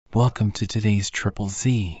Welcome to today's Triple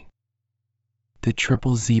Z. The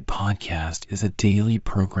Triple Z podcast is a daily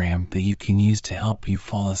program that you can use to help you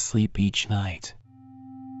fall asleep each night.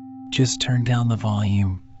 Just turn down the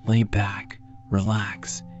volume, lay back,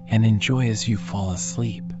 relax, and enjoy as you fall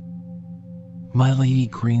asleep. My Lady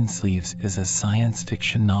Greensleeves is a science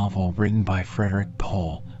fiction novel written by Frederik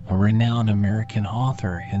Pohl, a renowned American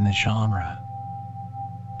author in the genre.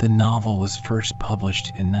 The novel was first published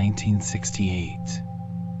in 1968.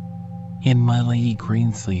 In My Lady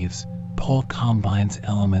Greensleeves, Pohl combines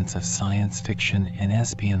elements of science fiction and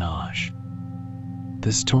espionage.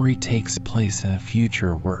 The story takes place in a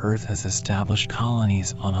future where Earth has established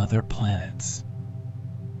colonies on other planets.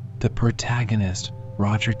 The protagonist,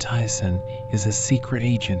 Roger Tyson, is a secret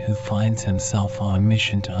agent who finds himself on a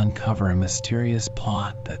mission to uncover a mysterious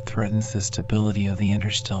plot that threatens the stability of the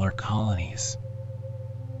interstellar colonies.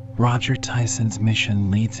 Roger Tyson's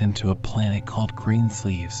mission leads him to a planet called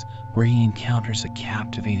Greensleeves, where he encounters a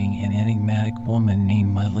captivating and enigmatic woman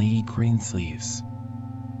named My Lady Greensleeves.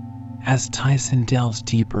 As Tyson delves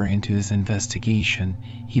deeper into his investigation,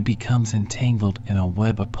 he becomes entangled in a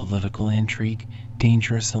web of political intrigue,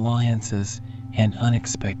 dangerous alliances, and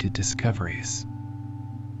unexpected discoveries.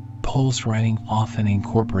 Pohl's writing often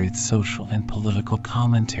incorporates social and political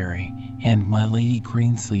commentary, and My Lady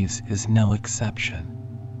Greensleeves is no exception.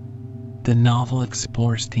 The novel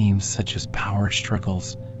explores themes such as power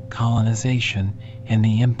struggles, colonization, and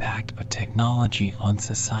the impact of technology on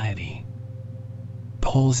society.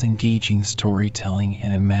 Pohl's engaging storytelling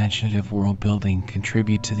and imaginative world-building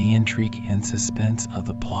contribute to the intrigue and suspense of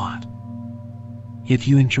the plot. If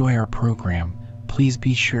you enjoy our program, please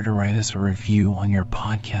be sure to write us a review on your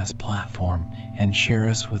podcast platform and share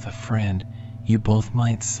us with a friend. You both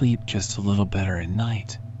might sleep just a little better at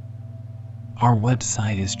night. Our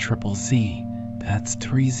website is Triple Z, that's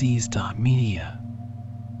 3zs.media.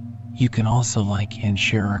 You can also like and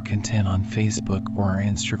share our content on Facebook or our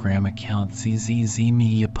Instagram account ZZZ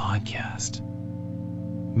Media Podcast.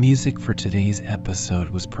 Music for today's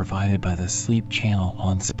episode was provided by the Sleep Channel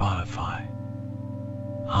on Spotify.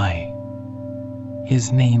 Hi.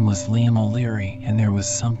 His name was Liam O'Leary, and there was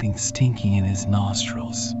something stinking in his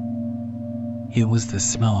nostrils. It was the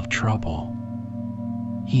smell of trouble.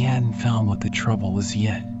 He hadn't found what the trouble was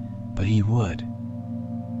yet, but he would.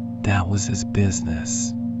 That was his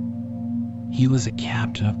business. He was a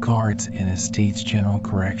captain of guards in a state's general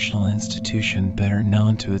correctional institution, better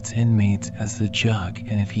known to its inmates as the Jug,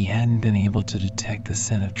 and if he hadn't been able to detect the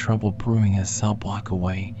scent of trouble brewing a cell block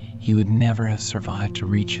away, he would never have survived to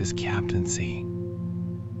reach his captaincy.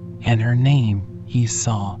 And her name, he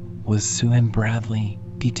saw, was Sue Ann Bradley,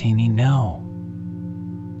 detainee No.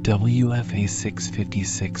 WFA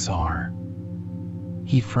 656R.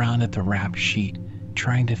 He frowned at the rap sheet,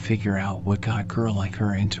 trying to figure out what got a girl like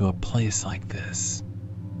her into a place like this.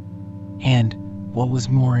 And, what was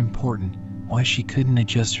more important, why she couldn't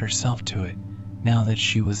adjust herself to it, now that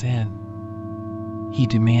she was in. He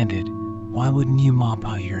demanded, "Why wouldn't you mop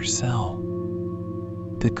out your cell?"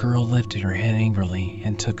 The girl lifted her head angrily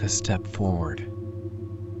and took a step forward.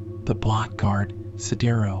 The block guard,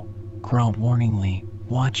 Sidero, growled warningly,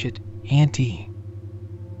 "Watch it, Auntie."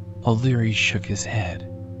 O'Leary shook his head.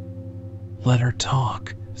 "Let her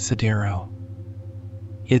talk, Sidero."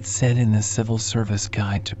 It said in the Civil Service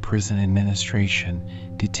Guide to Prison Administration,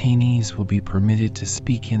 detainees will be permitted to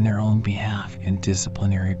speak in their own behalf in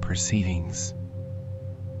disciplinary proceedings.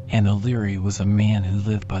 And O'Leary was a man who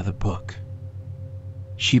lived by the book.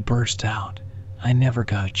 She burst out, "I never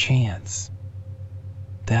got a chance.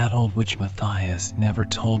 That old witch Matthias never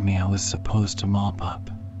told me I was supposed to mop up."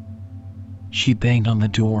 She banged on the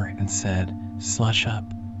door and said, "Slush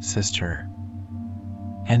up, sister."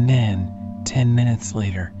 And then, 10 minutes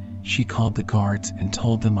later, she called the guards and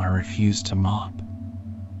told them I refused to mop.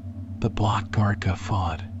 The block guard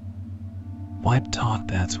guffawed. "Wipe talk,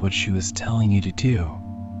 that's what she was telling you to do."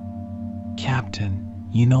 "Captain,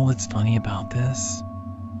 you know what's funny about this?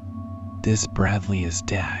 This Bradley is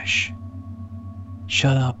Dash."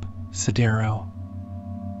 "Shut up, Sidero."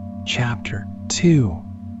 Chapter 2.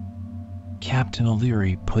 Captain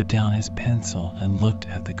O'Leary put down his pencil and looked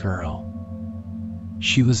at the girl.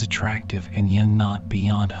 She was attractive and young, not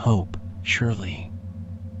beyond hope, surely.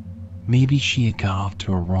 Maybe she had got off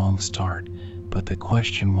to a wrong start, but the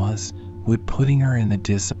question was, would putting her in the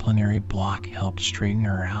disciplinary block help straighten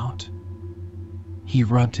her out? He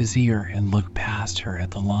rubbed his ear and looked past her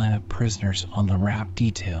at the line of prisoners on the rap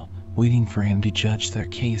detail, waiting for him to judge their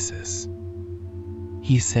cases.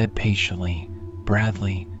 He said patiently,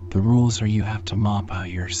 "Bradley, the rules are you have to mop out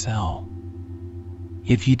your cell.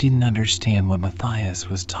 If you didn't understand what Matthias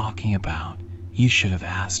was talking about, You should have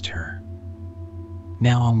asked her.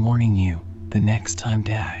 Now I'm warning you, the next time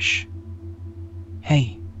dash.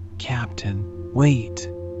 Hey, Captain, wait.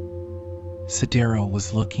 Sodero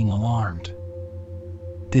was looking alarmed.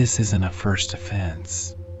 This isn't a first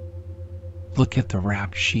offense. Look at the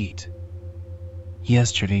rap sheet.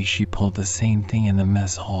 Yesterday she pulled the same thing in the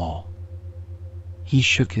mess hall. He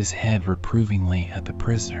shook his head reprovingly at the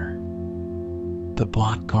prisoner. The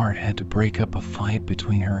block guard had to break up a fight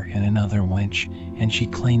between her and another wench, and she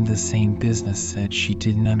claimed the same business said she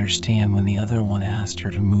didn't understand when the other one asked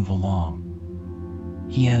her to move along.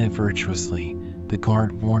 He added virtuously, the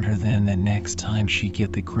guard warned her then that next time she'd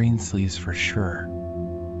get the Greensleeves for sure.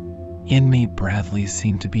 Inmate Bradley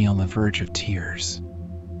seemed to be on the verge of tears.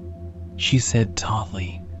 She said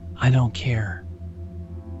tautly, I don't care.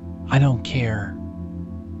 I don't care.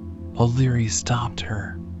 O'Leary stopped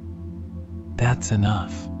her. That's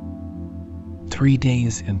enough. 3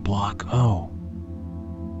 days in Block O.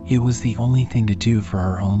 It was the only thing to do for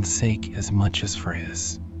her own sake as much as for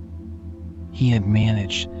his. He had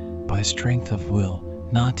managed, by strength of will,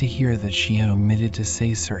 not to hear that she had omitted to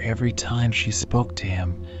say sir every time she spoke to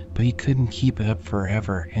him, but he couldn't keep it up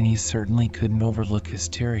forever, and he certainly couldn't overlook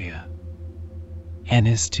hysteria. And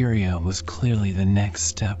hysteria was clearly the next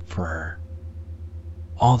step for her.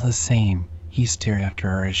 All the same, he stared after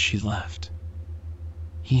her as she left.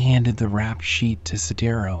 He handed the rap sheet to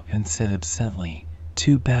Sodero and said absently,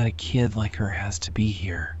 too bad a kid like her has to be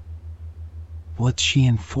here. What's she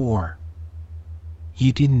in for?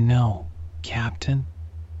 You didn't know, Captain?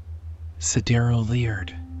 Sodero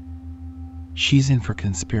leered. She's in for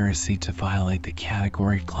conspiracy to violate the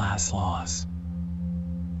category class laws.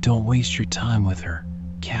 Don't waste your time with her,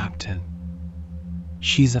 Captain.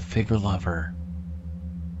 She's a figure lover.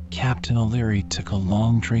 Captain O'Leary took a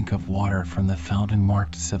long drink of water from the fountain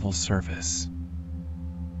marked Civil Service.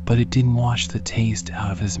 But it didn't wash the taste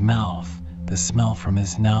out of his mouth, the smell from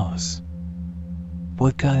his nose.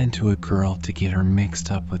 What got into a girl to get her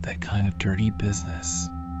mixed up with that kind of dirty business?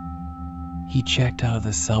 He checked out of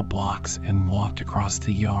the cell blocks and walked across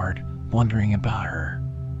the yard, wondering about her.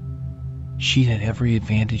 She had every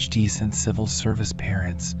advantage decent civil service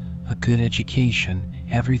parents, a good education,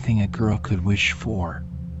 everything a girl could wish for.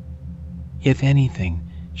 If anything,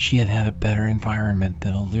 she had had a better environment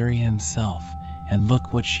than O'Leary himself, and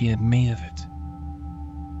look what she had made of it.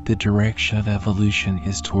 The direction of evolution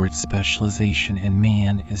is towards specialization, and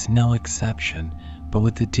man is no exception, but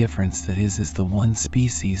with the difference that his is the one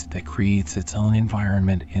species that creates its own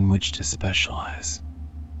environment in which to specialize.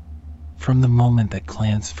 From the moment that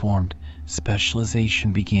clans formed,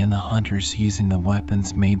 specialization began. The hunters using the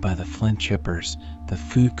weapons made by the flint chippers, the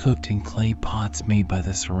food cooked in clay pots made by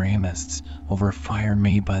the ceramists, over fire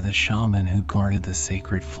made by the shaman who guarded the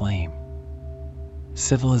sacred flame.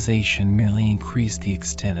 Civilization merely increased the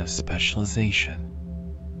extent of specialization.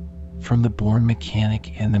 From the born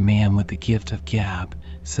mechanic and the man with the gift of gab,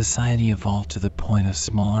 society evolved to the point of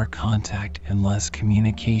smaller contact and less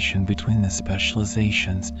communication between the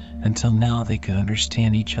specializations, until now they could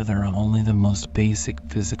understand each other on only the most basic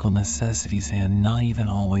physical necessities, and not even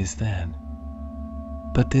always then.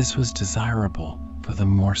 But this was desirable, for the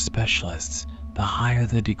more specialists, the higher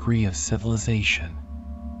the degree of civilization.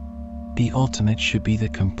 The ultimate should be the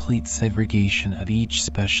complete segregation of each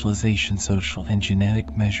specialization, social and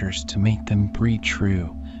genetic measures to make them breed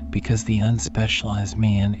true, because the unspecialized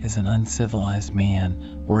man is an uncivilized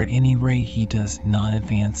man, or at any rate he does not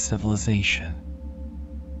advance civilization.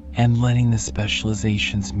 And letting the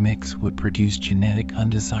specializations mix would produce genetic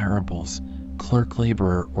undesirables, clerk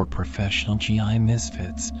laborer or professional GI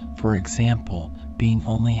misfits. For example, being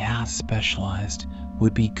only half specialized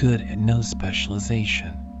would be good at no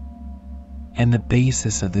specialization. And the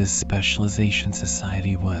basis of this specialization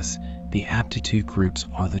society was, the aptitude groups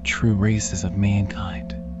are the true races of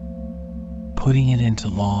mankind. Putting it into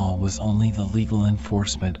law was only the legal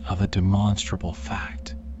enforcement of a demonstrable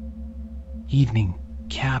fact. Evening,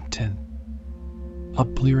 Captain. A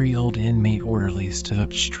bleary old inmate orderly stood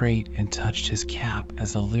up straight and touched his cap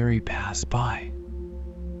as O'Leary passed by.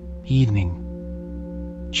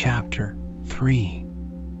 Evening. Chapter 3.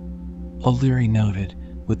 O'Leary noted,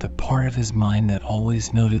 with the part of his mind that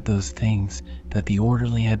always noted those things, that the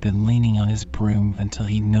orderly had been leaning on his broom until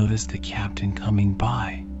he noticed the captain coming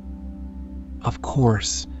by. Of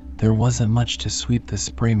course, there wasn't much to sweep. The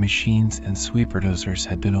spray machines and sweeper dozers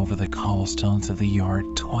had been over the cobblestones of the yard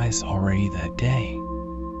twice already that day.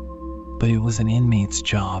 But it was an inmate's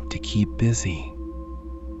job to keep busy.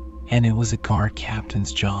 And it was a guard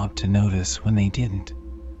captain's job to notice when they didn't.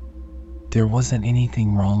 There wasn't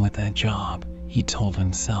anything wrong with that job, he told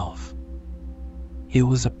himself. It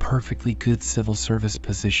was a perfectly good civil service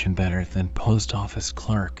position, better than post office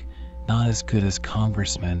clerk, not as good as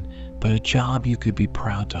congressman, but a job you could be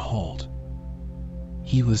proud to hold.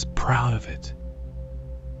 He was proud of it.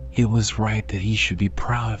 It was right that he should be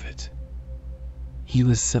proud of it. He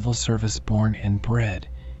was civil service born and bred,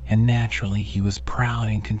 and naturally he was proud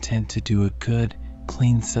and content to do a good,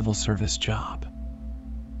 clean civil service job.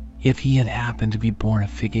 If he had happened to be born a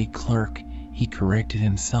figure clerk, he corrected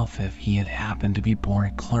himself. If he had happened to be born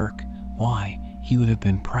a clerk, why, he would have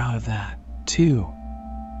been proud of that, too.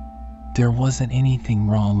 There wasn't anything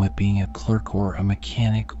wrong with being a clerk or a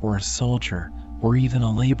mechanic or a soldier, or even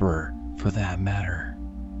a laborer, for that matter.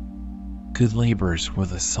 Good laborers were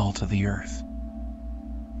the salt of the earth.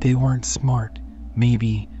 They weren't smart,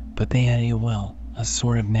 maybe, but they had a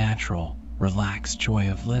sort of natural, relaxed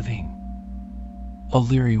joy of living.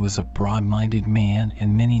 O'Leary was a broad-minded man,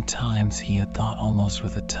 and many times he had thought, almost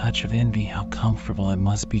with a touch of envy, how comfortable it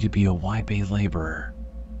must be to be a white-bay laborer.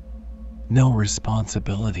 No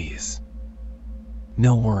responsibilities.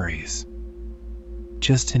 No worries.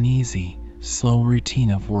 Just an easy, slow routine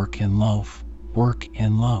of work and loaf.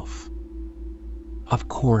 Of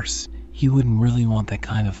course, he wouldn't really want that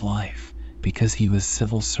kind of life, because he was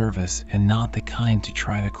civil service and not the kind to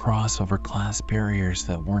try to cross over class barriers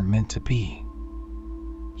that weren't meant to be.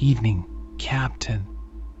 Evening, Captain.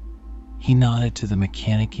 He nodded to the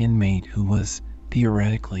mechanic inmate who was,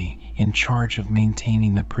 theoretically, in charge of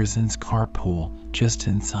maintaining the prison's carpool just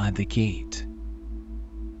inside the gate.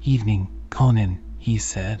 Evening, Conan, he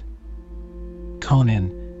said.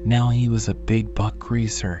 Conan, now he was a big buck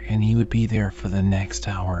greaser, and he would be there for the next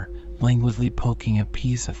hour, languidly poking a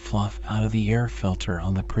piece of fluff out of the air filter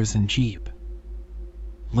on the prison jeep.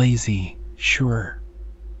 Lazy, sure.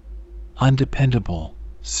 Undependable,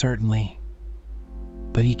 certainly.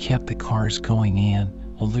 But he kept the cars going, and,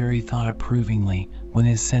 O'Leary thought approvingly, when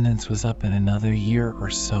his sentence was up in another year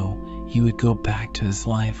or so, he would go back to his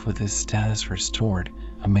life with his status restored,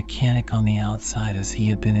 a mechanic on the outside as he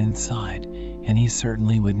had been inside, and he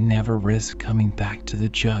certainly would never risk coming back to the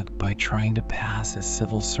jug by trying to pass as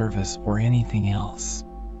civil service or anything else.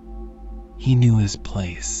 He knew his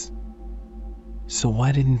place. So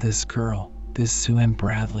why didn't this girl, this Sue Ann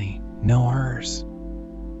Bradley, know hers?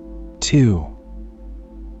 2.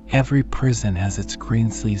 Every prison has its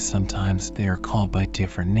Greensleeves. Sometimes they are called by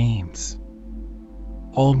different names.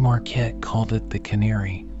 Old Marquette called it the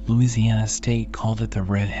Canary, Louisiana State called it the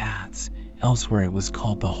Red Hats, elsewhere it was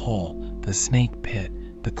called the Hole, the Snake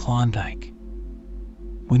Pit, the Klondike.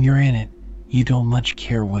 When you're in it, you don't much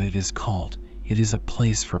care what it is called. It is a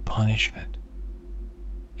place for punishment.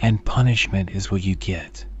 And punishment is what you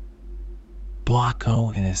get. Block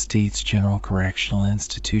O in a state's general correctional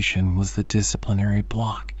institution was the disciplinary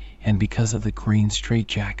block, and because of the green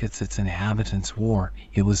straitjackets its inhabitants wore,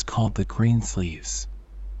 it was called the Greensleeves.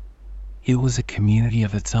 It was a community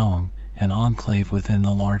of its own, an enclave within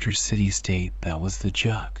the larger city-state that was the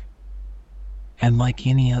jug. And like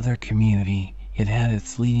any other community, it had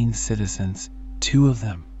its leading citizens, 2 of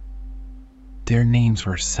them. Their names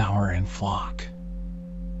were Sour and Flock.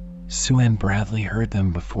 Sue Ann Bradley heard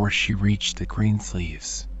them before she reached the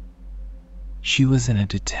Greensleeves. She was in a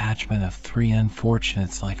detachment of 3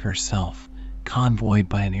 unfortunates like herself, convoyed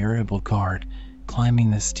by an irritable guard,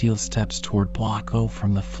 climbing the steel steps toward Block O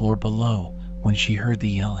from the floor below, when she heard the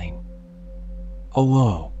yelling. "Oh,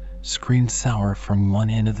 oh!" screamed Sour from one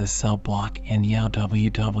end of the cell block, and "Yow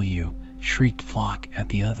WW!" shrieked Flock at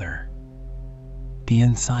the other. The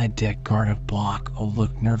inside deck guard of Block O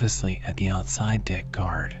looked nervously at the outside deck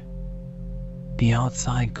guard. The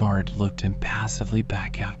outside guard looked impassively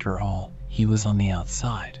back. After all, he was on the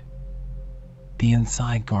outside. The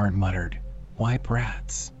inside guard muttered, "White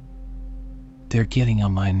rats. They're getting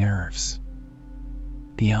on my nerves."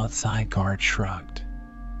 The outside guard shrugged.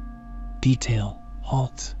 "Detail,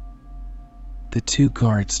 halt." The 2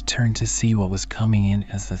 guards turned to see what was coming in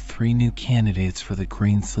as the 3 new candidates for the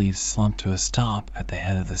Greensleeves slumped to a stop at the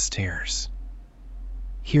head of the stairs.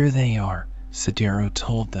 "Here they are," Sodero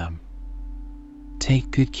told them.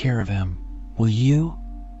 "Take good care of him, will you?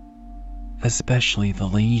 Especially the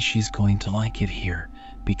lady. She's going to like it here,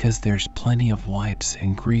 because there's plenty of wipes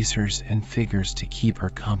and greasers and figures to keep her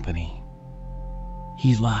company."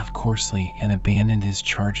 He laughed coarsely and abandoned his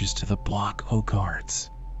charges to the Block O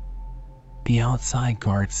guards. The outside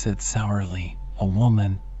guard said sourly, "A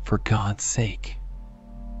woman, for God's sake."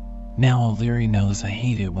 Now O'Leary knows I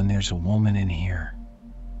hate it when there's a woman in here.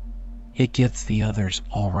 It gets the others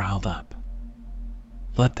all riled up.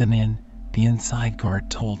 "Let them in," the inside guard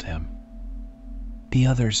told him. "The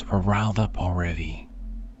others are riled up already."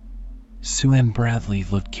 Sue and Bradley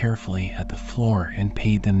looked carefully at the floor and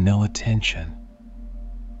paid them no attention.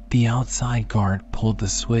 The outside guard pulled the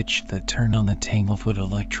switch that turned on the tanglefoot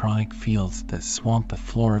electronic fields that swamped the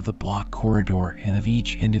floor of the block corridor and of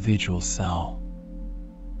each individual cell.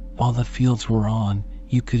 While the fields were on,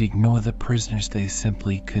 you could ignore the prisoners. They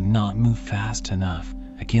simply could not move fast enough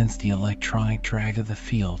against the electronic drag of the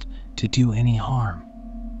field to do any harm.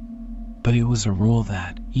 But it was a rule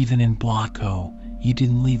that, even in Block O, you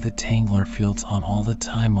didn't leave the tangler fields on all the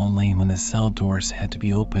time, only when the cell doors had to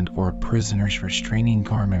be opened or a prisoner's restraining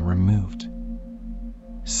garment removed.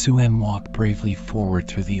 Sue walked bravely forward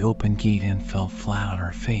through the open gate and fell flat on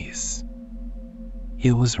her face.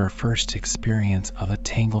 It was her first experience of a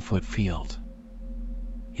tanglefoot field.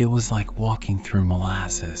 It was like walking through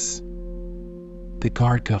molasses. The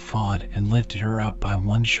guard guffawed and lifted her up by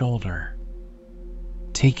one shoulder.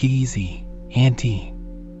 "Take it easy, Auntie.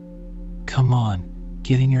 Come on,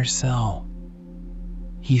 get in your cell."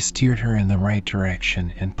 He steered her in the right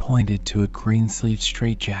direction and pointed to a green-sleeved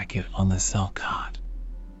straitjacket on the cell cot.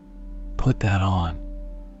 "Put that on.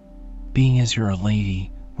 Being as you're a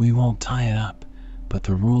lady, we won't tie it up, but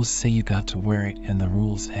the rules say you got to wear it, and the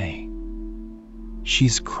rules say."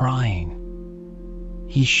 "She's crying."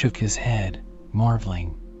 He shook his head,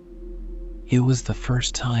 marveling. It was the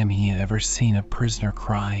first time he had ever seen a prisoner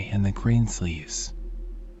cry in the Greensleeves.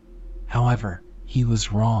 However, he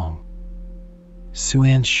was wrong.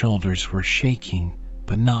 Sue-Ann's shoulders were shaking,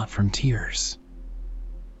 but not from tears.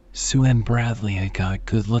 Sue and Bradley had got a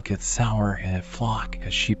good look at Sour and at Flock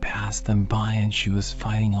as she passed them by, and she was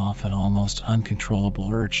fighting off an almost uncontrollable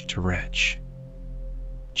urge to retch.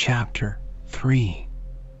 Chapter 3.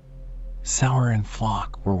 Sour and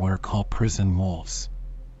Flock were what are called prison wolves.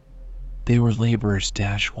 They were laborers'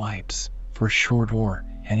 wipes, for short, or,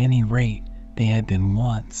 at any rate, they had been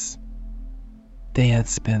once. They had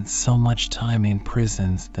spent so much time in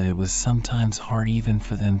prisons that it was sometimes hard even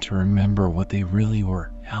for them to remember what they really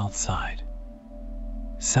were outside.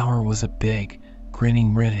 Sour was a big,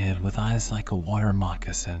 grinning redhead with eyes like a water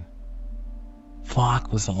moccasin.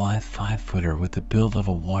 Flock was a lithe 5-footer with the build of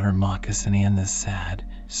a water moccasin and the sad,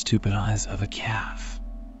 stupid eyes of a calf.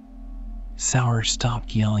 Sour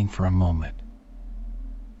stopped yelling for a moment.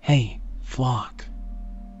 "Hey, Flock."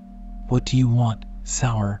 "What do you want?"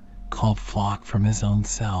 Sour called Flock from his own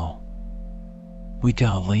cell. "We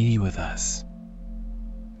got a lady with us.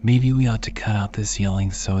 Maybe we ought to cut out this yelling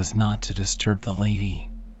so as not to disturb the lady."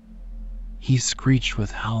 He screeched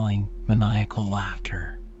with howling, maniacal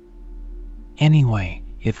laughter. "Anyway,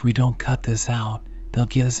 if we don't cut this out, they'll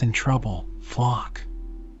get us in trouble, Flock."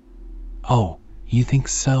 "Oh, you think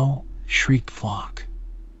so?" shrieked Flock.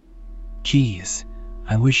 "Geez,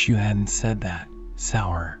 I wish you hadn't said that,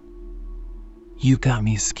 Sour. You got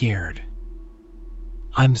me scared.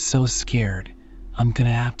 I'm so scared, I'm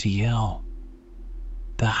gonna have to yell."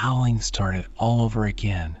 The howling started all over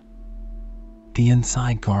again. The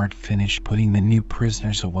inside guard finished putting the new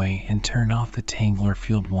prisoners away and turned off the tangler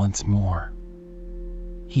field once more.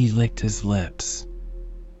 He licked his lips.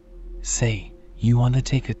 "Say, you want to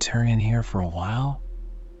take a turn in here for a while?"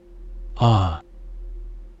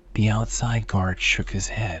 The outside guard shook his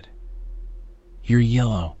head. "You're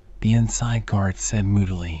yellow," the inside guard said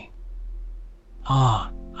moodily.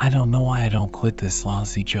 I don't know why I don't quit this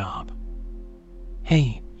lousy job."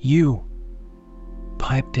 "Hey, you!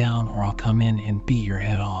 Pipe down or I'll come in and beat your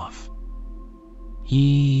head off."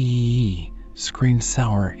 "Yee!" screamed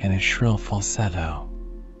Sour in a shrill falsetto.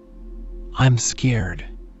 "I'm scared."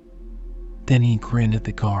 Then he grinned at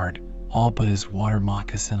the guard, all but his water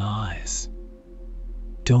moccasin eyes.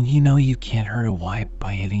 "Don't you know you can't hurt a wipe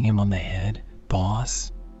by hitting him on the head,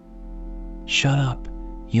 boss?" "Shut up,"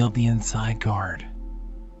 yelled the inside guard.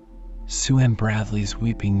 Sue and Bradley's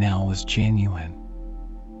weeping now was genuine.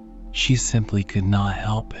 She simply could not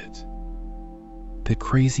help it. The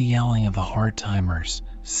crazy yelling of the hard-timers,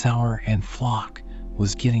 Sour and Flock,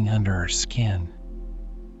 was getting under her skin.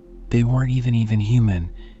 They weren't even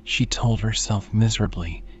human, she told herself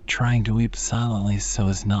miserably, trying to weep silently so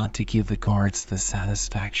as not to give the guards the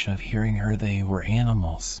satisfaction of hearing her. They were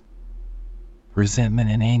animals. Resentment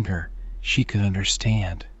and anger, she could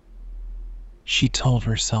understand. She told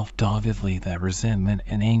herself doggedly that resentment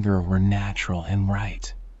and anger were natural and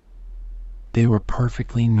right. They were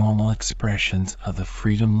perfectly normal expressions of the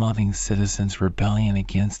freedom-loving citizens' rebellion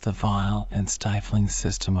against the vile and stifling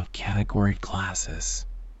system of category classes.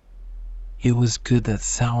 It was good that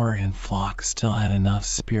Sour and Flock still had enough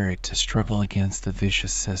spirit to struggle against the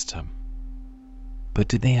vicious system. But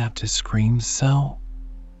did they have to scream so?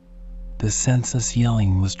 The senseless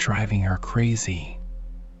yelling was driving her crazy.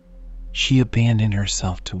 She abandoned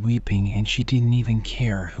herself to weeping, and she didn't even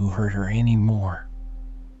care who hurt her anymore.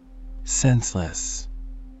 Senseless.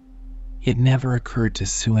 It never occurred to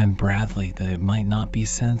Sue and Bradley that it might not be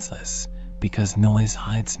senseless, because noise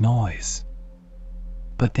hides noise.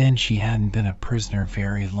 But then she hadn't been a prisoner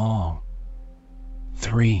very long.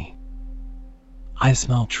 3. I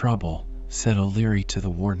smell trouble, said O'Leary to the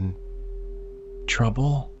warden.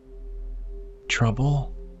 Trouble?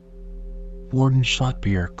 Trouble? Warden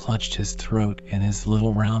Schlottbeer clutched his throat, and his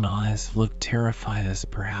little round eyes looked terrified, as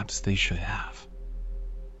perhaps they should have.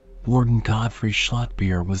 Warden Godfrey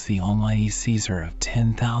Schlottbeer was the almighty Caesar of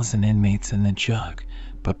 10,000 inmates in the jug,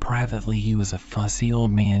 but privately he was a fussy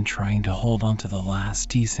old man trying to hold on to the last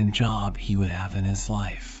decent job he would have in his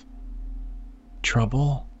life.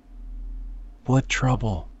 Trouble? What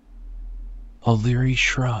trouble? O'Leary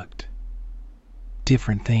shrugged.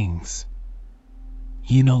 Different things.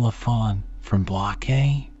 You know LaFawn from Block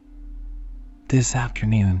A? This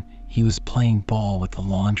afternoon, he was playing ball with the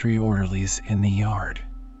laundry orderlies in the yard.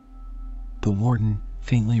 The warden,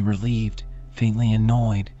 faintly relieved, faintly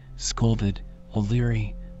annoyed, scolded,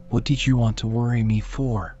 O'Leary, what did you want to worry me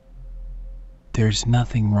for? There's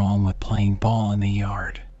nothing wrong with playing ball in the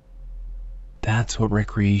yard. That's what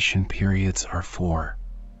recreation periods are for.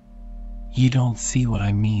 You don't see what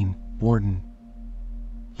I mean, warden.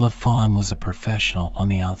 LaFawn was a professional on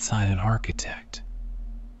the outside, an architect.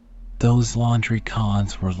 Those laundry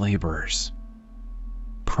cons were laborers.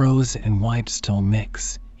 Pros and wipes don't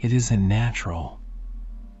mix. It isn't natural.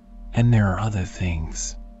 And there are other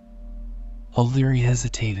things. O'Leary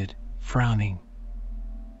hesitated, frowning.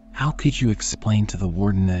 How could you explain to the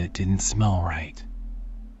warden that it didn't smell right?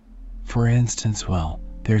 For instance, well,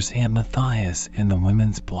 there's Aunt Matthias in the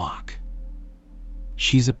women's block.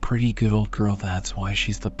 She's a pretty good old girl, that's why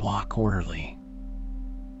she's the block orderly.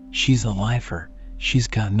 She's a lifer, she's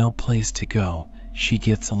got no place to go, she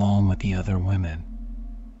gets along with the other women.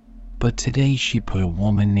 But today she put a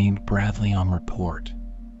woman named Bradley on report.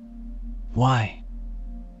 Why?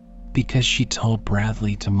 Because she told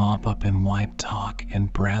Bradley to mop up and wipe talk,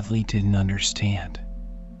 and Bradley didn't understand.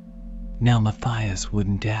 Now Matthias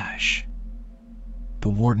wouldn't dash. The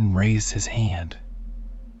warden raised his hand.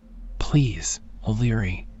 Please,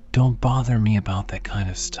 O'Leary, don't bother me about that kind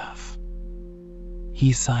of stuff.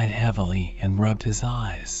 He sighed heavily and rubbed his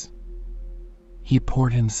eyes. He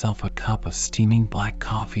poured himself a cup of steaming black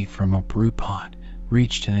coffee from a brew pot,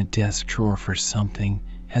 reached in a desk drawer for something,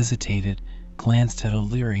 hesitated, glanced at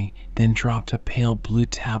O'Leary, then dropped a pale blue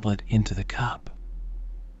tablet into the cup.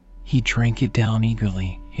 He drank it down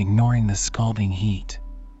eagerly, ignoring the scalding heat.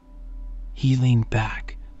 He leaned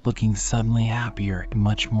back, looking suddenly happier and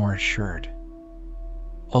much more assured.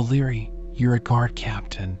 O'Leary, you're a guard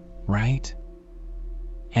captain, right?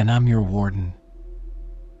 And I'm your warden.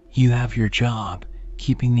 You have your job,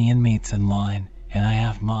 keeping the inmates in line, and I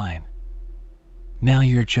have mine. Now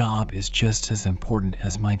your job is just as important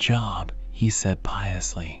as my job, he said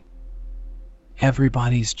piously.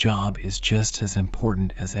 Everybody's job is just as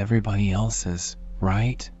important as everybody else's,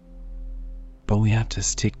 right? But we have to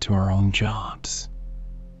stick to our own jobs.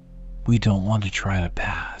 We don't want to try to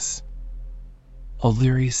pass.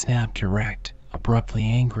 O'Leary snapped, erect, abruptly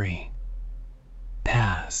angry.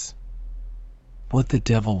 Pass. What the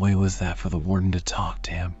devil way was that for the warden to talk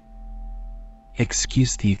to him?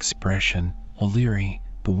 Excuse the expression, O'Leary,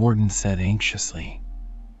 the warden said anxiously.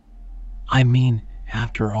 I mean,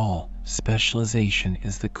 after all, specialization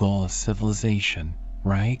is the goal of civilization,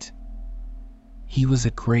 right? He was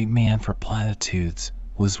a great man for platitudes,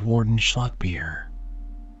 was Warden Schlottbeer.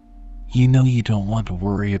 You know you don't want to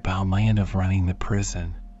worry about my end of running the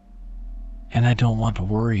prison. And I don't want to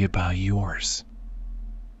worry about yours.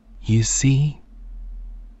 You see?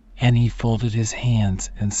 And he folded his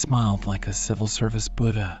hands and smiled like a civil service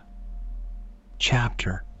Buddha.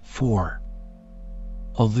 Chapter 4.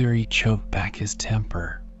 O'Leary choked back his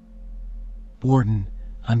temper. Warden,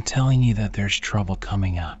 I'm telling you that there's trouble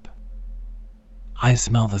coming up. I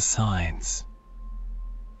smell the signs.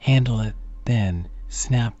 Handle it, then,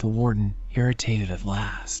 snapped the warden, irritated at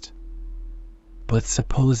last. But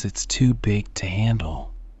suppose it's too big to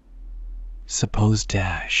handle. Suppose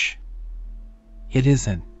dash. It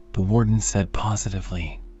isn't, the warden said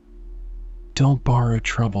positively. Don't borrow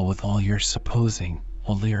trouble with all your supposing,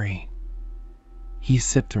 O'Leary. He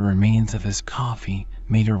sipped the remains of his coffee,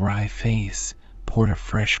 made a wry face, poured a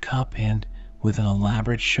fresh cup and, with an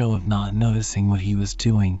elaborate show of not noticing what he was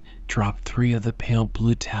doing, dropped 3 of the pale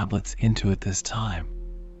blue tablets into it this time.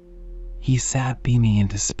 He sat beaming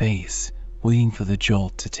into space, waiting for the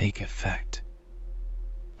jolt to take effect.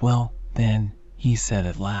 Well, then, he said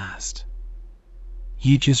at last.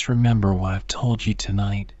 You just remember what I've told you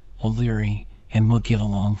tonight, O'Leary, and we'll get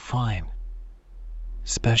along fine.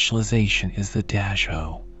 Specialization is the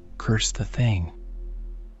dash-o, curse the thing.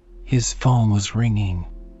 His phone was ringing.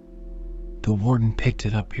 The warden picked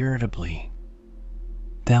it up irritably.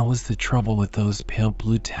 That was the trouble with those pale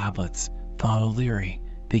blue tablets, thought O'Leary.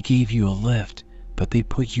 They gave you a lift, but they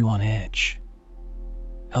put you on edge.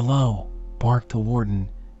 Hello, barked the warden,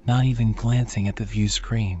 not even glancing at the view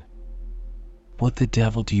screen. What the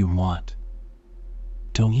devil do you want?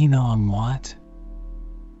 Don't you know I'm what?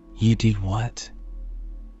 You did what?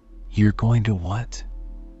 You're going to what?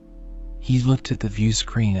 He looked at the view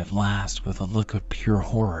screen at last with a look of pure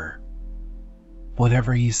horror.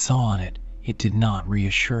 Whatever he saw on it, it did not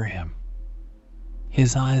reassure him.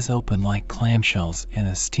 His eyes opened like clamshells in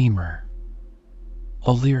a steamer.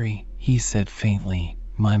 O'Leary, he said faintly,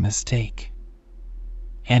 my mistake.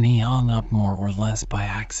 And he hung up more or less by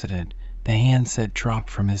accident. The handset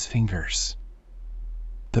dropped from his fingers.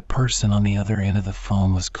 The person on the other end of the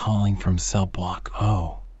phone was calling from cell block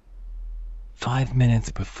O. 5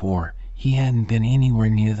 minutes before, he hadn't been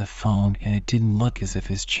anywhere near the phone, and it didn't look as if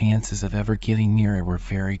his chances of ever getting near it were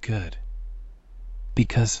very good.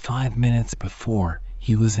 Because 5 minutes before,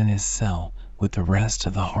 he was in his cell with the rest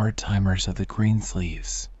of the hard-timers of the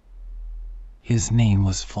Greensleeves. His name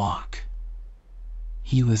was Flock.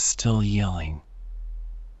 He was still yelling.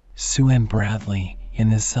 Sue and Bradley, in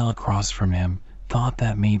the cell across from him, thought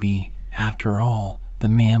that maybe, after all, the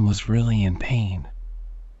man was really in pain.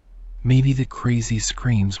 Maybe the crazy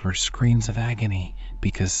screams were screams of agony,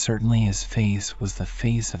 because certainly his face was the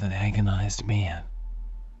face of an agonized man.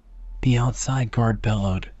 The outside guard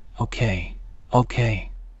bellowed, "Okay,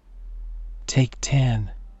 okay. Take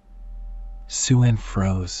 10. Sue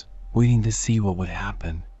froze, waiting to see what would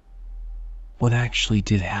happen. What actually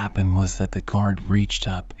did happen was that the guard reached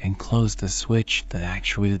up and closed the switch that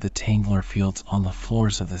actuated the tangler fields on the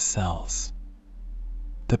floors of the cells.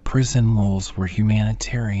 The prison rules were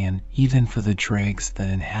humanitarian even for the dregs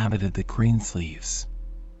that inhabited the Greensleeves.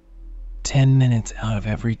 10 minutes out of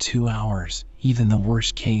every 2 hours, even the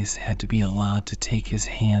worst case had to be allowed to take his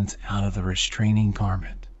hands out of the restraining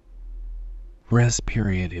garment. Rest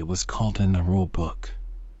period, it was called in the rule book.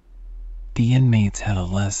 The inmates had a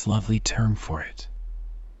less lovely term for it.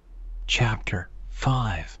 Chapter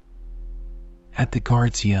 5. At the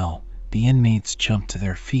guard's yell, the inmates jumped to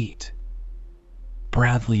their feet.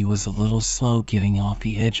 Bradley was a little slow getting off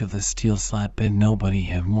the edge of the steel slat bed. Nobody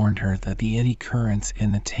had warned her that the eddy currents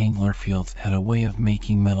in the tangler fields had a way of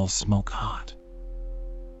making metal smoke hot.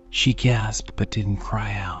 She gasped but didn't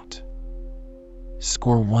cry out.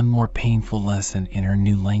 Score one more painful lesson in her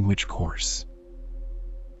new language course.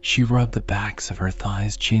 She rubbed the backs of her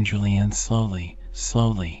thighs gingerly and slowly,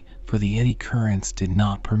 for the eddy currents did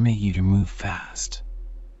not permit you to move fast.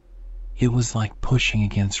 It was like pushing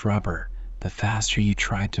against rubber. The faster you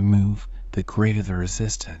tried to move, the greater the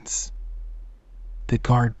resistance. The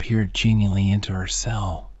guard peered genially into her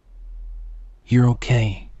cell. "You're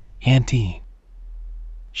okay, Auntie."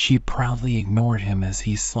 She proudly ignored him as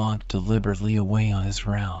he slogged deliberately away on his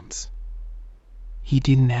rounds. He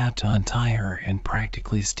didn't have to untie her and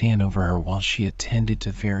practically stand over her while she attended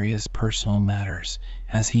to various personal matters,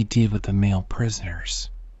 as he did with the male prisoners.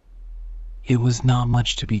 It was not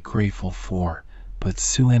much to be grateful for, but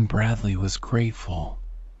Sue Bradley was grateful.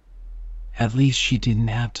 At least she didn't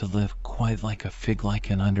have to live quite like a fig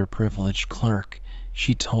like an underprivileged clerk,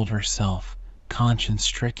 she told herself,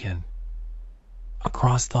 conscience-stricken.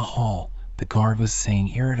 Across the hall, the guard was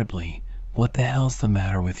saying irritably, "What the hell's the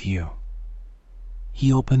matter with you?"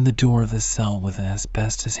 He opened the door of the cell with an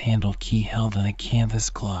asbestos-handled key held in a canvas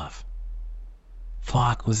glove.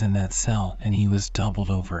 Flock was in that cell, and he was doubled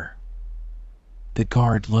over. The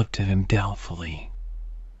guard looked at him doubtfully.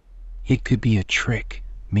 It could be a trick,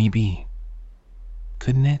 maybe.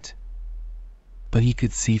 Couldn't it? But he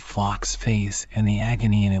could see Flock's face, and the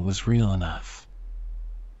agony in it was real enough.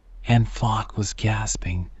 And Flock was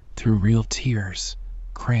gasping, through real tears,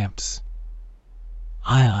 cramps.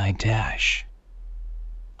 I dash.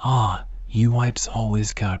 Ah, you wipes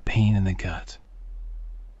always got pain in the gut.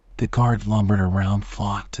 The guard lumbered around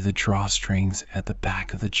Flock to the drawstrings at the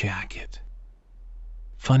back of the jacket.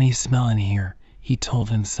 Funny smell in here, he told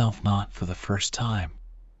himself, not for the first time.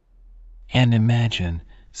 And imagine,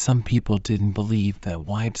 some people didn't believe that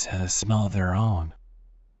wipes had a smell of their own.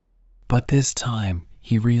 But this time,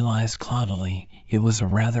 he realized cloudily, it was a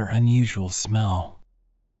rather unusual smell.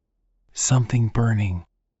 Something burning.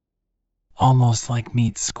 Almost like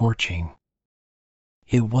meat scorching.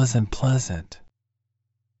 It wasn't pleasant.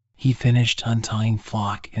 He finished untying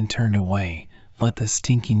Flock and turned away, let the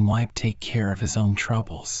stinking wipe take care of his own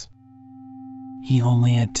troubles. He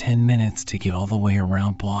only had 10 minutes to get all the way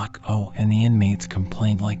around Block O, and the inmates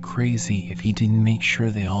complained like crazy if he didn't make sure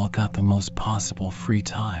they all got the most possible free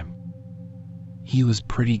time. He was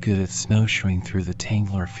pretty good at snowshoeing through the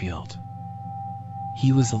Tangler field.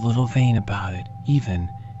 He was a little vain about it, even.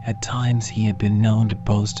 At times he had been known to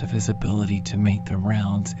boast of his ability to make the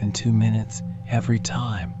rounds in 2 minutes every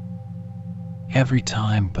time. Every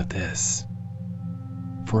time but this.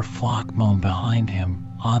 For Flock moaned behind him,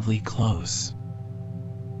 oddly close.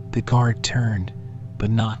 The guard turned, but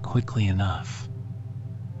not quickly enough.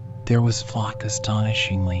 There was Flock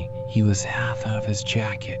astonishingly. He was half out of his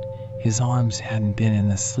jacket. His arms hadn't been in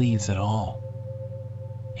the sleeves at all.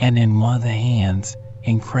 And in one of the hands,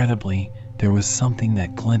 incredibly, there was something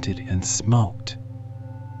that glinted and smoked.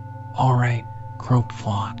 "All right," croaked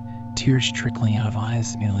Flock, tears trickling out of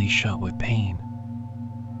eyes nearly shut with pain.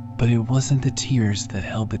 But it wasn't the tears that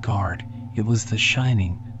held the guard, it was the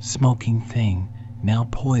shining, smoking thing now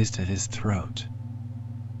poised at his throat.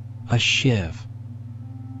 A shiv.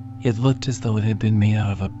 It looked as though it had been made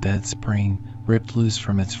out of a bed spring, ripped loose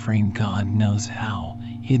from its frame God knows how,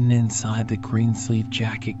 hidden inside the greensleeve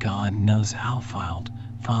jacket God knows how, filed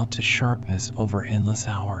to sharpness over endless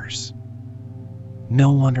hours.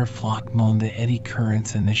 No wonder Flock moaned. The eddy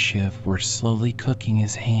currents in the shiv were slowly cooking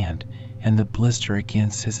his hand, and the blister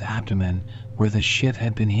against his abdomen, where the shiv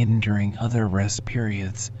had been hidden during other rest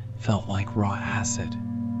periods, felt like raw acid.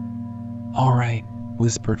 "All right,"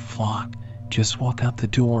 whispered Flock, "just walk out the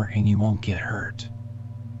door and you won't get hurt.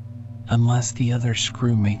 Unless the other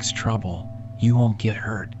screw makes trouble, you won't get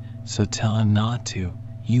hurt, so tell him not to,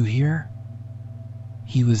 you hear?"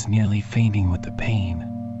 He was nearly fainting with the pain.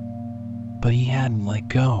 But he hadn't let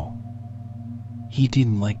go. He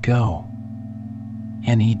didn't let go.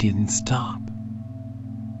 And he didn't stop.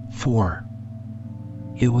 4.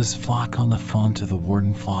 It was Flock on the phone to the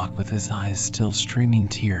warden. Flock with his eyes still streaming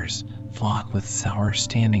tears. Flock with Sour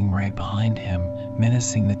standing right behind him,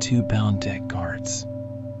 menacing the 2 bound deck guards.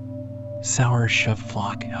 Sour shoved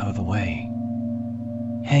Flock out of the way.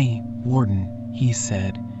 "Hey, warden," he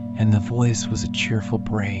said, and the voice was a cheerful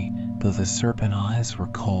bray, though the serpent eyes were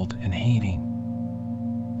cold and hating.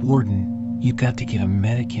 "Warden, you got to get a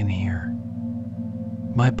medic in here.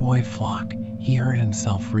 My boy Flock, he hurt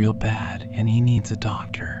himself real bad and he needs a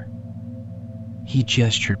doctor." He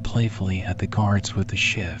gestured playfully at the guards with the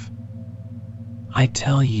shiv. "I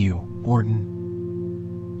tell you,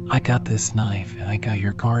 warden, I got this knife and I got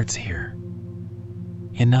your guards here.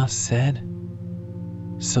 Enough said?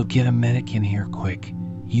 So get a medic in here quick,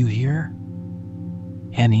 you hear?"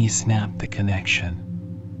 And he snapped the connection.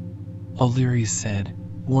 O'Leary said,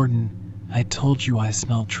 "Warden, I told you I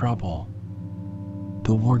smelled trouble."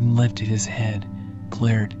 The warden lifted his head,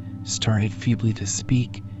 glared, started feebly to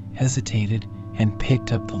speak, hesitated, and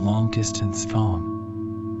picked up the long-distance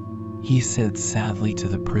phone. He said sadly to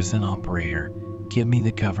the prison operator, "Get me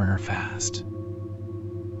the governor fast."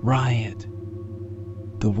 "Riot."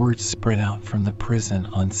 The words spread out from the prison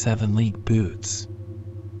on 7-league boots.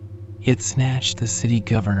 It snatched the city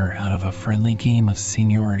governor out of a friendly game of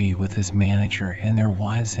seniority with his manager and their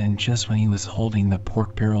wives, and just when he was holding the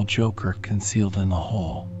pork barrel joker concealed in the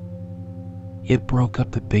hole. It broke up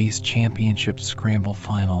the base championship scramble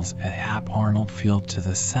finals at Hap Arnold Field to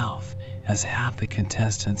the south, as half the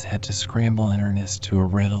contestants had to scramble in earnest to a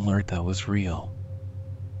red alert that was real.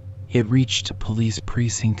 It reached to police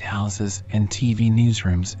precinct houses and TV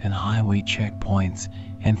newsrooms and highway checkpoints,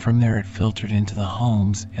 and from there it filtered into the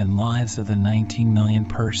homes and lives of the 19 million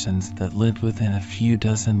persons that lived within a few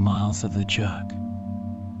dozen miles of the jug.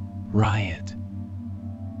 Riot.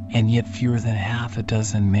 And yet fewer than half a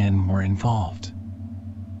dozen men were involved.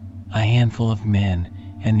 A handful of men,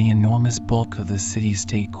 and the enormous bulk of the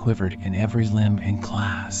city-state quivered in every limb and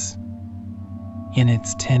class. In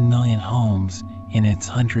its 10 million homes, in its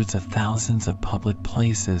hundreds of thousands of public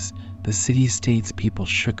places, the city-state's people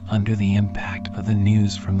shook under the impact of the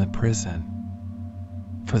news from the prison.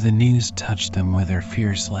 For the news touched them where their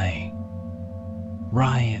fears lay.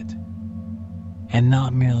 Riot. And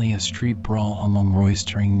not merely a street brawl among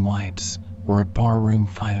roistering wipes, or a barroom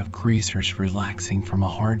fight of greasers relaxing from a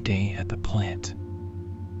hard day at the plant.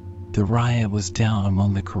 The riot was down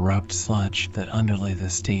among the corrupt sludge that underlay the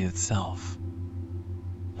state itself.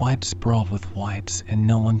 Wipes brawled with wipes and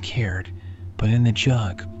no one cared, but in the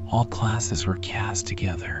jug, all classes were cast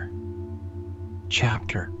together.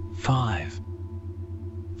 Chapter 5.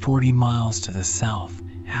 40 miles to the south,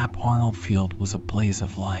 Hap Arnold Field was a blaze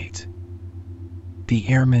of light. The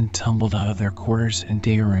airmen tumbled out of their quarters and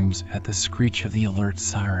day rooms at the screech of the alert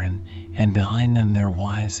siren, and behind them their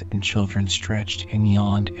wives and children stretched and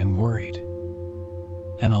yawned and worried.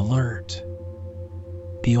 An alert.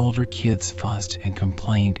 The older kids fussed and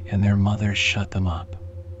complained, and their mothers shut them up.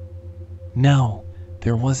 No,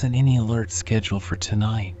 there wasn't any alert scheduled for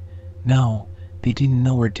tonight. No, they didn't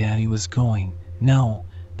know where Daddy was going. No,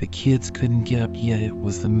 the kids couldn't get up yet. It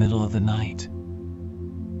was the middle of the night.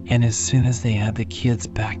 And as soon as they had the kids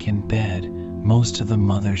back in bed, most of the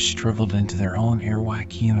mothers struggled into their own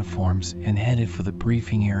airwac uniforms and headed for the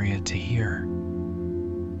briefing area to hear.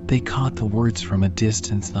 They caught the words from a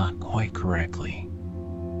distance not quite correctly.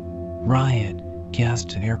 "Riot,"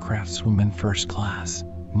 gasped an aircraftswoman first class,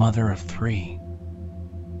 mother of 3.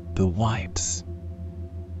 "The wipes.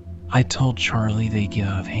 I told Charlie they get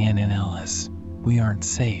out of hand in Ellis. We aren't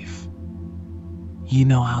safe. You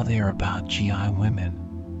know how they are about GI women.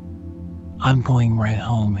 I'm going right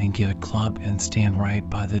home and get a club and stand right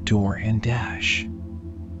by the door and dash."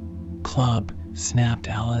 "Club," snapped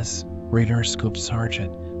Alice, radar scope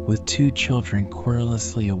sergeant, with 2 children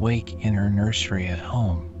querulously awake in her nursery at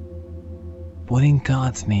home. "What in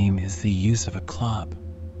God's name is the use of a club?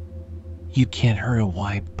 You can't hurt a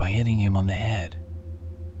wipe by hitting him on the head.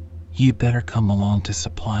 You better come along to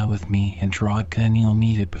supply with me and draw a gun. You'll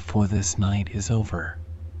need it before this night is over."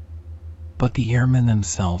 But the airmen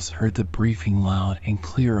themselves heard the briefing loud and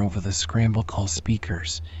clear over the scramble call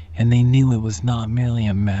speakers, and they knew it was not merely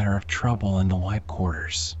a matter of trouble in the wipe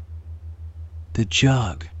quarters. The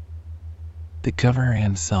jug. The governor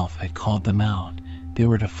himself had called them out. They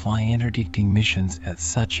were to fly interdicting missions at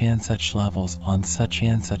such and such levels on such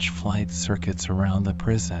and such flight circuits around the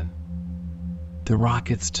prison. The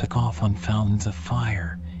rockets took off on fountains of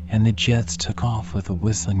fire, and the jets took off with a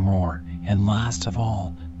whistling roar, and last of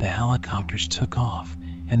all, the helicopters took off,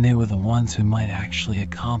 and they were the ones who might actually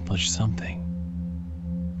accomplish something.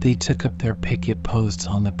 They took up their picket posts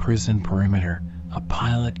on the prison perimeter, a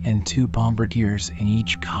pilot and 2 bombardiers in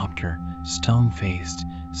each copter, stone-faced,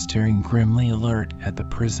 staring grimly alert at the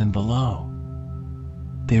prison below.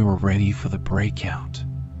 They were ready for the breakout.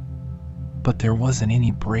 But there wasn't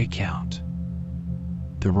any breakout.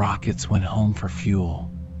 The rockets went home for fuel.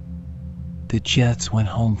 The jets went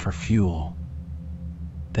home for fuel.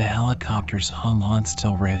 The helicopters hung on,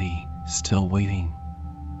 still ready, still waiting.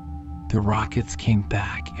 The rockets came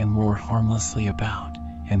back and roared harmlessly about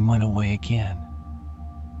and went away again.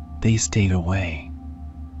 They stayed away.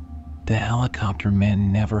 The helicopter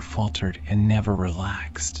men never faltered and never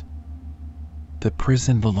relaxed. The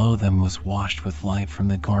prison below them was washed with light from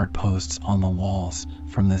the guard posts on the walls,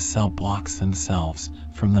 from the cell blocks themselves,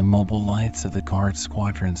 from the mobile lights of the guard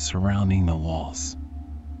squadrons surrounding the walls.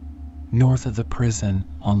 North of the prison,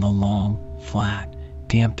 on the long, flat,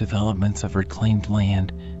 damp developments of reclaimed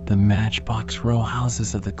land, the matchbox row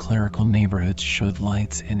houses of the clerical neighborhoods showed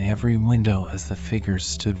lights in every window as the figures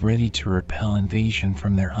stood ready to repel invasion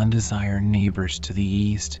from their undesired neighbors to the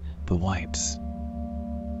east, the wipes.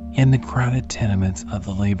 In the crowded tenements of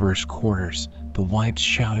the laborers' quarters, the wipes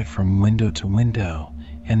shouted from window to window,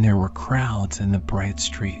 and there were crowds in the bright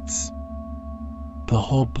streets. "The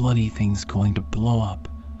whole bloody thing's going to blow up,"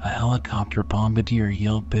 a helicopter bombardier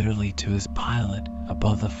yelled bitterly to his pilot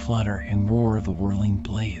above the flutter and roar of the whirling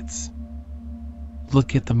blades.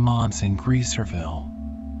 "Look at the mobs in Greaserville.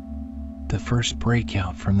 The first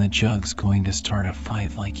breakout from the jug's going to start a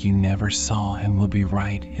fight like you never saw, and we'll be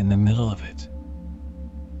right in the middle of it."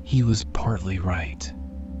 He was partly right.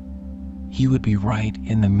 He would be right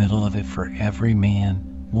in the middle of it, for every man,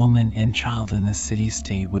 woman, and child in the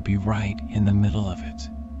city-state would be right in the middle of it.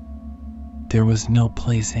 There was no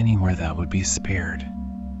place anywhere that would be spared.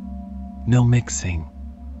 No mixing.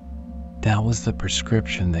 That was the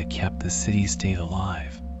prescription that kept the city-state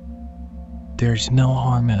alive. There's no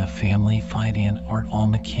harm in a family fight, and aren't all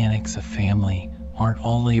mechanics a family? Aren't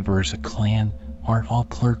all laborers a clan? Aren't all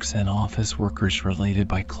clerks and office workers related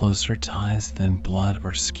by closer ties than blood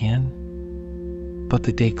or skin? But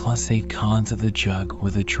the déclassé cons of the jug were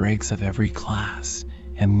the dregs of every class,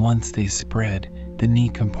 and once they spread, the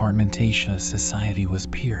neat compartmentation of society was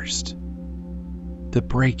pierced. The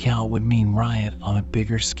breakout would mean riot on a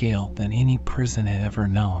bigger scale than any prison had ever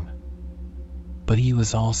known. But he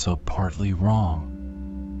was also partly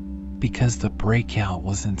wrong, because the breakout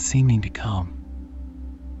wasn't seeming to come.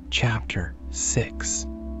 Chapter 6.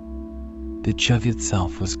 The jug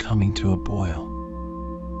itself was coming to a boil.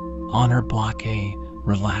 Honor Block A,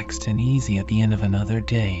 relaxed and easy at the end of another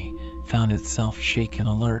day, found itself shaken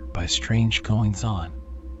alert by strange goings-on.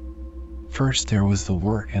 First there was the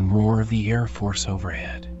whir and roar of the Air Force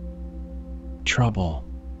overhead. Trouble.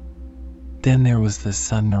 Then there was the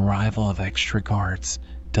sudden arrival of extra guards,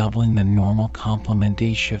 doubling the normal complement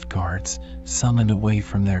day shift guards, summoned away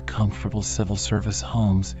from their comfortable civil service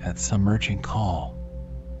homes at some urgent call.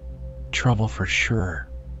 Trouble for sure.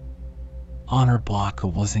 Honor block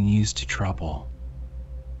wasn't used to trouble.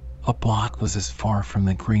 A block was as far from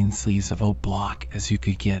the Greensleeves of O block as you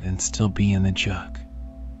could get and still be in the jug.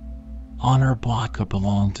 Honor block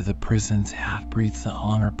belonged to the prison's half-breeds, the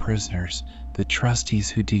honor prisoners, the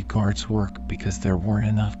trustees who did guards work because there weren't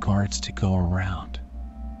enough guards to go around.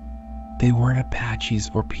 They weren't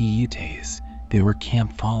Apaches or Paiutes, they were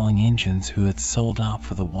camp-following Indians who had sold out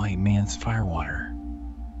for the white man's firewater.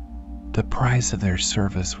 The price of their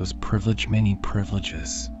service was privilege, many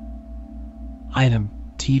privileges. Item: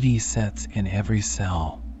 TV sets in every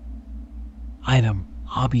cell. Item: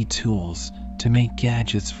 hobby tools to make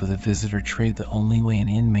gadgets for the visitor trade, the only way an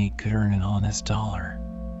inmate could earn an honest dollar.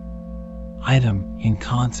 Item: in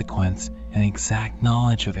consequence, an exact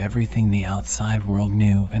knowledge of everything the outside world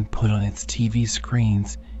knew and put on its TV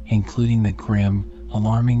screens, including the grim,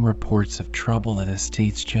 alarming reports of trouble at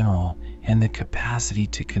Estates General and the capacity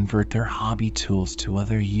to convert their hobby tools to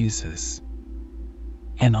other uses.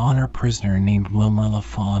 An honor prisoner named Wilmer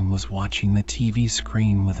LaFawn was watching the TV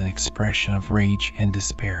screen with an expression of rage and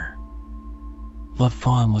despair.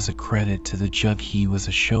 LaFawn was a credit to the jug. He was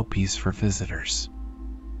a showpiece for visitors.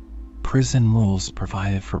 Prison rules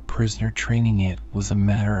provided for prisoner training. It was a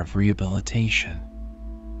matter of rehabilitation.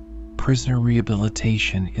 Prisoner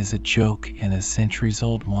rehabilitation is a joke, and a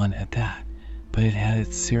centuries-old one at that, but it had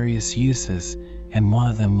its serious uses, and one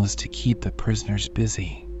of them was to keep the prisoners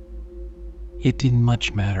busy. It didn't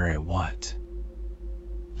much matter at what.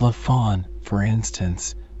 LaFawn, for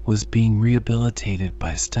instance, was being rehabilitated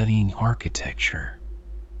by studying architecture.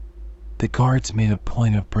 The guards made a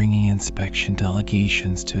point of bringing inspection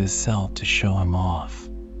delegations to his cell to show him off.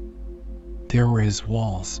 There were his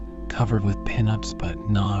walls, covered with pin-ups but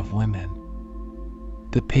not of women.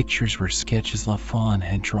 The pictures were sketches LaFawn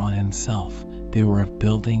had drawn himself. They were of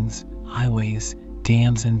buildings, highways,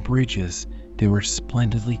 dams and bridges. They were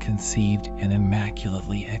splendidly conceived and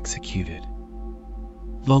immaculately executed.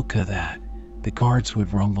 Loca that, the guards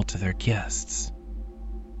would rumble to their guests.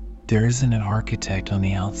 There isn't an architect on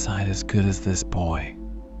the outside as good as this boy.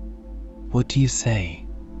 What do you say,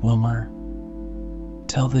 Wilmer?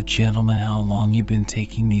 Tell the gentleman how long you've been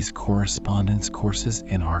taking these correspondence courses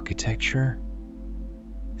in architecture?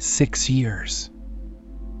 6 years.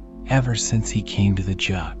 Ever since he came to the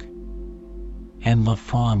jug. And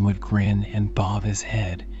LaFawn would grin and bob his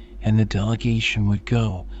head, and the delegation would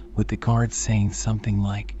go, with the guards saying something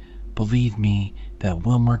like, "Believe me, that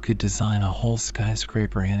Wilmer could design a whole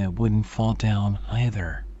skyscraper and it wouldn't fall down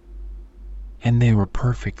either." And they were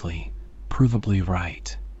perfectly, provably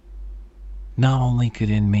right. Not only could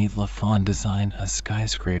inmate LaFawn design a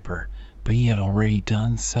skyscraper, but he had already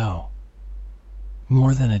done so.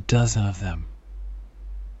 More than a dozen of them.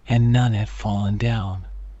 And none had fallen down.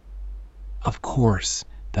 Of course,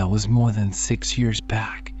 that was more than 6 years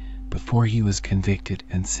back, before he was convicted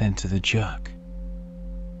and sent to the jug.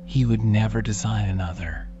 He would never design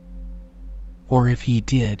another. Or if he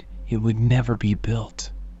did, it would never be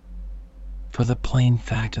built. For the plain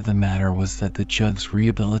fact of the matter was that the jug's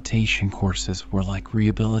rehabilitation courses were like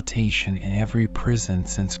rehabilitation in every prison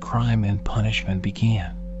since crime and punishment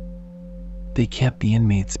began. They kept the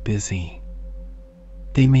inmates busy.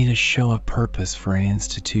 They made a show of purpose for an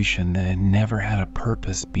institution that had never had a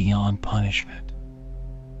purpose beyond punishment.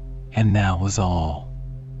 And that was all.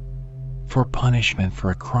 For punishment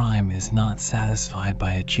for a crime is not satisfied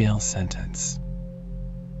by a jail sentence.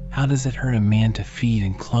 How does it hurt a man to feed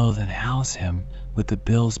and clothe and house him with the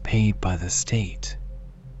bills paid by the state?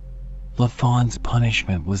 LaFawn's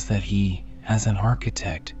punishment was that he, as an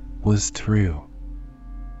architect, was through.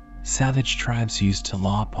 Savage tribes used to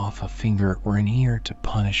lop off a finger or an ear to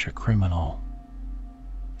punish a criminal.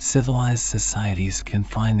 Civilized societies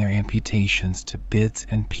confine their amputations to bits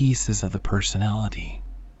and pieces of the personality.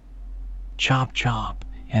 Chop chop,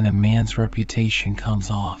 and a man's reputation comes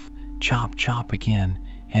off. Chop chop again,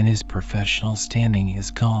 and his professional standing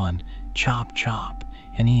is gone. Chop chop,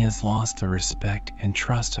 and he has lost the respect and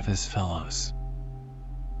trust of his fellows.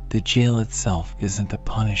 The jail itself isn't the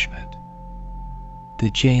punishment. The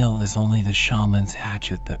jail is only the shaman's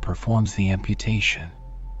hatchet that performs the amputation.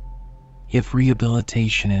 If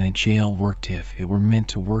rehabilitation in a jail worked, if it were meant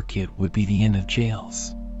to work, it would be the end of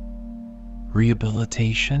jails.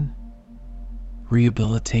 Rehabilitation?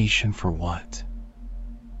 Rehabilitation for what?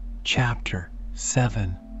 Chapter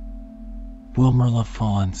 7. Wilmer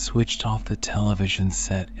LaFawn switched off the television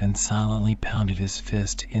set and silently pounded his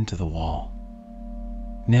fist into the wall.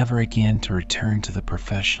 never again to return to the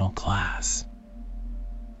professional class.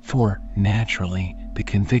 For, naturally, the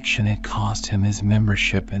conviction had cost him his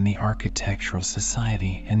membership in the Architectural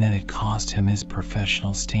Society and that had cost him his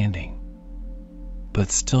professional standing. But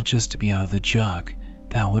still, just to be out of the jug,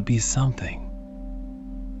 that would be something.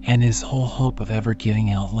 And his whole hope of ever getting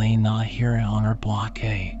out lay not here in Honor Block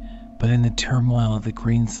A, but in the turmoil of the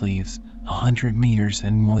Greensleeves, 100 meters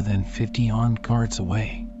and more than 50 armed guards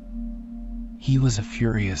away. He was a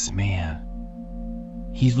furious man.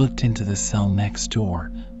 He looked into the cell next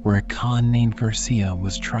door, where a con named Garcia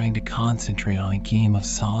was trying to concentrate on a game of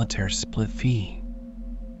solitaire split fee.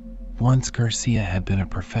 Once Garcia had been a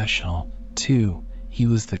professional, too. He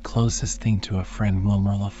was the closest thing to a friend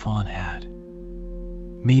Wilmer Lafon had.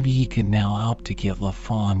 Maybe he could now help to get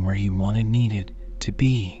Lafon where he needed to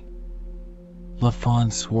be.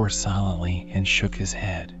 Lafon swore silently and shook his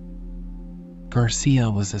head. Garcia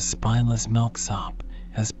was a spineless milksop,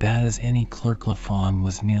 as bad as any clerk. Lafon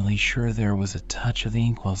was nearly sure there was a touch of the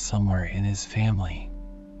inkwell somewhere in his family.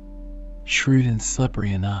 Shrewd and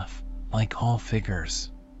slippery enough, like all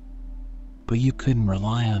figures. But you couldn't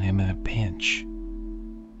rely on him in a pinch.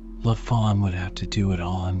 Lafon would have to do it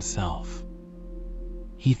all himself.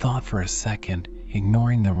 He thought for a second,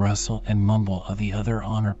 ignoring the rustle and mumble of the other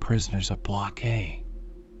honor prisoners of Block A.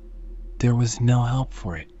 There was no help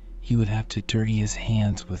for it. He would have to dirty his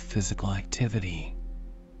hands with physical activity.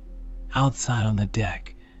 Outside on the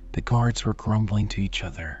deck, the guards were grumbling to each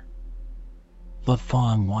other.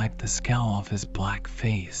 Lafon wiped the scowl off his black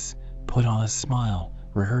face, put on a smile,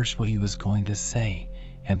 rehearsed what he was going to say,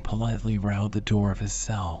 and politely rattled the door of his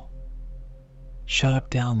cell. "Shut up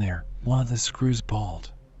down there," one of the screws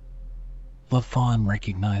bawled. Lafon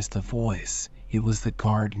recognized the voice. It was the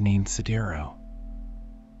guard named Sidero.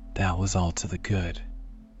 That was all to the good.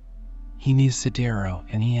 He knew Sidero,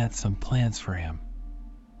 and he had some plans for him.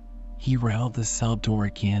 He rattled the cell door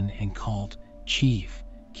again and called, "Chief,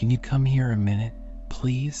 can you come here a minute,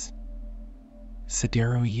 please?"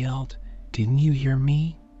 Sidero yelled, "Didn't you hear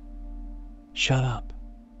me?" "Shut up."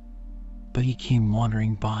 But he came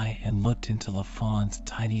wandering by and looked into Lafon's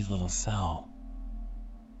tiny little cell.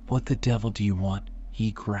 "What the devil do you want?"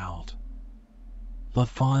 he growled.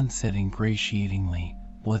 Lafon said ingratiatingly,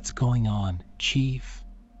 "What's going on, Chief?"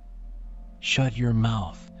 "Shut your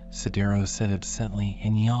mouth," Sidero said absently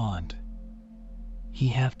and yawned. He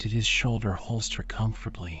hefted his shoulder holster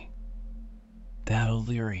comfortably. That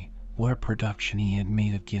O'Leary, what a production he had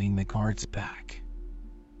made of getting the guards back.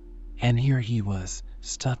 And here he was,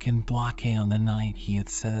 stuck in Block A on the night he had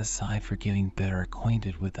set aside for getting better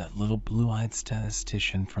acquainted with that little blue-eyed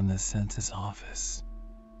statistician from the census office.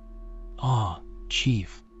 "Ah,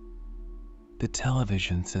 Chief. The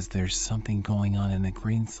television says there's something going on in the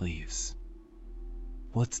Greensleeves.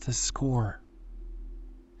 What's the score?"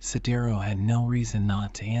 Sidero had no reason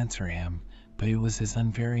not to answer him, but it was his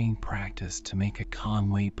unvarying practice to make a con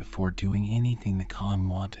wait before doing anything the con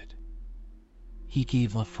wanted. He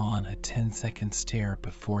gave Lafon a 10-second stare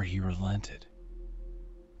before he relented.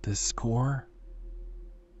 "The score?"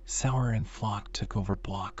 Sauer and Flock took over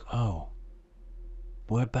Block O.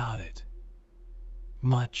 "What about it?"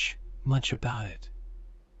 Much about it."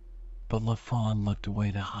 But Lafon looked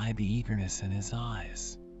away to hide the eagerness in his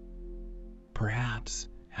eyes. Perhaps,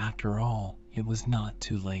 after all, it was not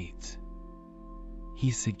too late.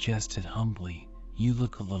 He suggested humbly, "You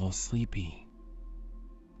look a little sleepy.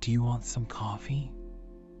 Do you want some coffee?"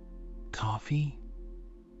 "Coffee?"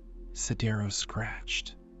 Sidero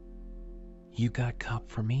scratched. "You got a cup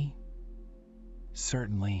for me?"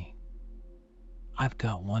 "Certainly. I've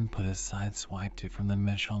got one put aside, swiped it from the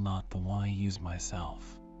meshal, not the one I use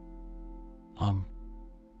myself."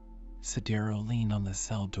 Sidero leaned on the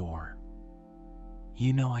cell door.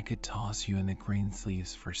 "You know I could toss you in the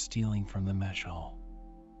Greensleeves for stealing from the meshal."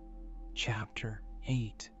 Chapter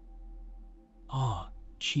 8. "Ah,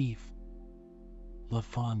 Chief."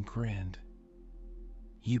 Lafon grinned.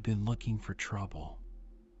 "You've been looking for trouble.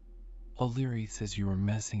 O'Leary says you were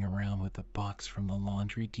messing around with the box from the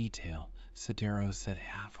laundry detail," Sidero said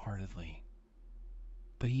half-heartedly.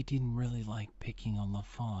 But he didn't really like picking on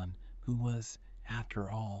Lafon, who was,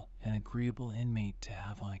 after all, an agreeable inmate to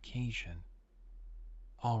have on occasion.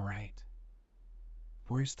 "All right.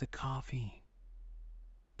 Where's the coffee?"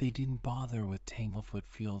 They didn't bother with Tanglefoot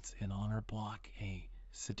Fields in Honor Block A.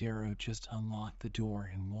 Sidero just unlocked the door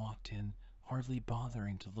and walked in, hardly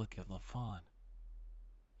bothering to look at Lafon.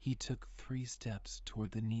 He took 3 steps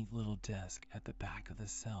toward the neat little desk at the back of the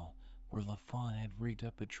cell, where Lafon had rigged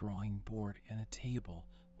up a drawing board and a table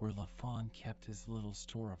where Lafon kept his little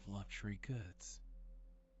store of luxury goods.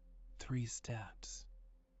 3 steps.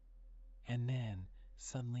 And then,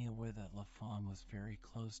 Suddenly aware that Lafon was very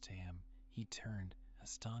close to him, he turned,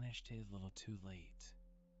 astonished a little too late.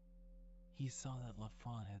 He saw that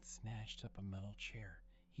Lafon had snatched up a metal chair.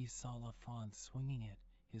 He saw Lafon swinging it,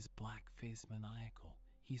 his black face maniacal.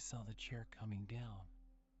 He saw the chair coming down.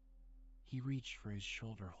 He reached for his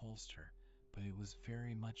shoulder holster, but it was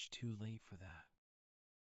very much too late for that.